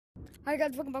Hi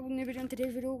guys, welcome back with a new video. In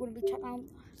today's video, we're going to be checking out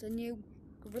the new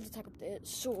Gorilla Tag update.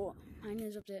 So, mine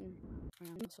is updating.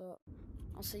 So,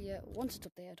 I'll see you once it's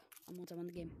updated and once I'm on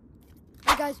the game.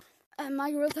 Hi guys, my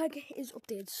Gorilla Tag is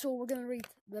updated. So, we're going to read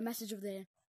the message of the day.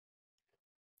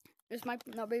 This might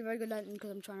not be very good lighting because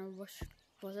I'm trying to rush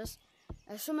for this.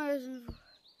 Summer is...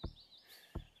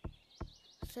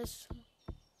 says...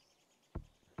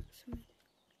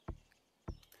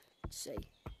 Let's see.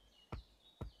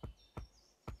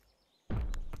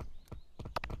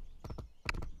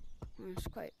 It's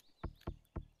quite.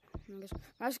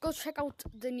 Let's go check out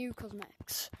the new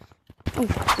cosmetics. Oh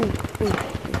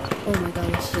my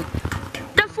god, this is.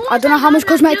 I don't know how much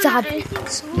cosmetics I have. Right,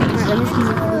 let me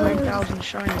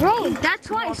see. Bro, that's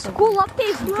why school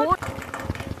updates, bro.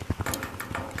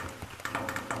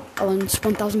 Oh, and it's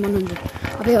 1,100.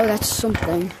 I bet that's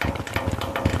something.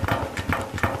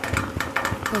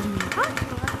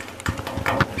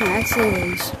 Yeah, I see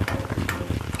these.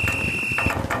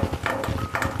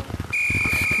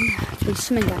 There's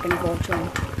something back in the ball train.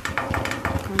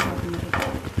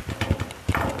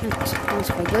 That's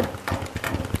quite good.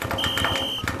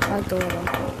 I like the weather.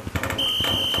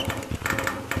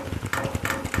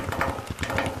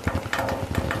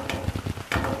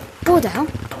 What the hell?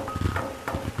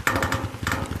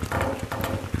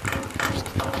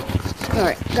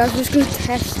 Alright, guys, we're just gonna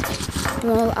test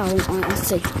them all out. Let's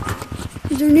see.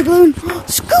 Is there a new balloon?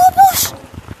 School bus!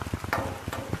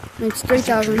 It's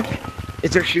 3,000.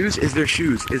 Is there shoes? Is there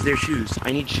shoes? Is there shoes?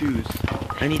 I need shoes.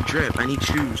 I need drip. I need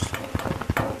shoes.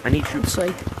 I need shoes.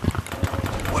 Sorry.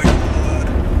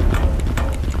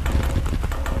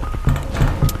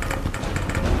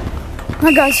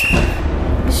 Hi guys,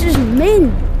 this is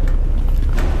min.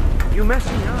 You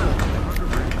messed me up.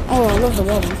 Oh, I love the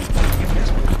wall ball.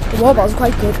 The wall ball is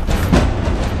quite good.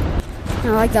 I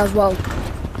like that as well.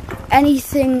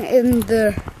 Anything in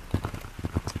the...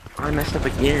 I messed up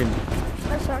again.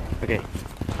 Okay.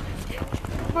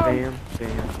 Bam,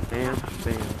 bam, bam,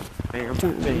 bam,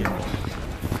 bam, bam.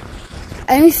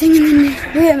 Anything in the...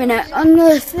 Wait a minute, on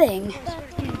the thing,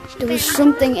 there was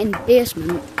something in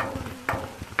basement.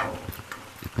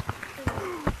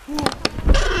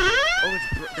 Oh,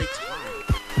 it's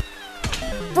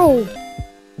Bro!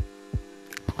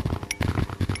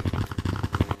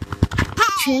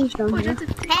 Changed on here.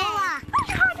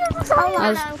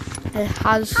 It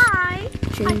has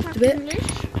changed a bit.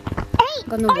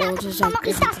 Got no walls, it's like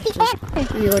and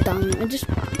you go down. It just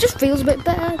feels a bit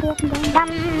better walking down.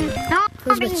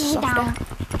 Feels a bit softer.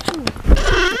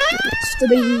 It's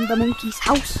the monkey's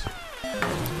house.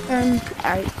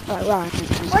 Alright, well, I can't.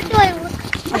 What do I look?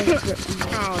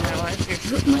 Oh no, I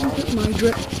see. My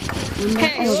drip.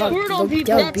 Hey, Squirtle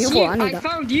people, that's beautiful. you. I need I that.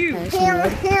 found you. That is.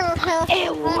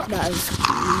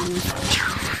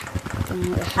 Don't know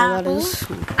what the hell that is.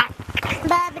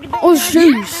 Oh,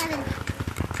 shoes!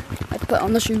 I put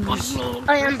on the shoes.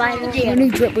 I am buying the We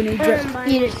need drip, we need drip.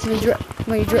 We need drip,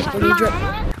 we need drip, we need drip.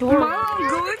 Mom,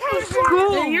 going to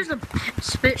school. Here's a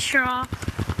spit straw.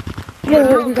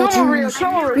 Whoa, we got shoes.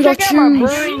 We got shoes.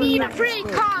 We need a free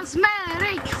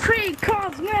cosmetic. Free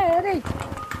cosmetic.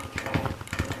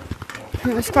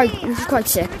 This is quite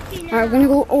sick. Alright, we're gonna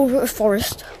go over a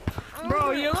forest.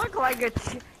 Bro, you look like a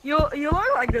you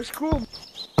look like the school.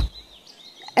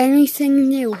 Anything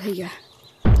new here?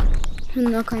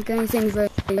 Doesn't look like anything very.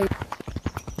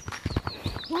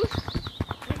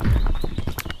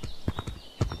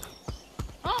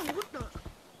 Oh, what the?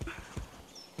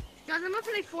 Guys, I'm gonna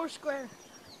play Foursquare.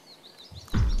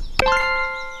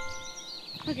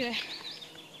 Okay.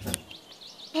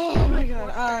 Oh my god,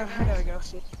 I gotta go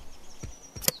see.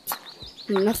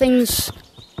 Nothing's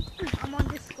I'm on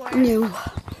this square. new.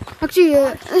 Actually,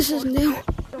 this is new.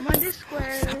 I'm on this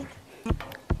square.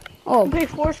 Oh, Play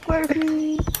Foursquare,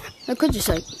 please. I could just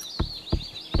like.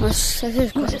 This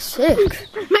is quite sick.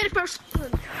 Made it first.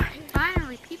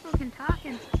 Finally, people can talk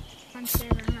and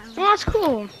well, that's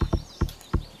cool.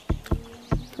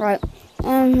 Right,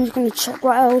 I'm just gonna check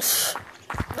what else.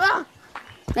 Ah,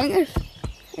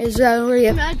 Is real.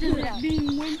 imagine it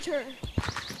being winter.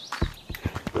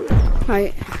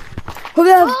 Right. Hope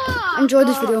you have enjoyed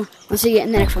this video. I'll see you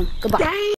in the next one. Goodbye.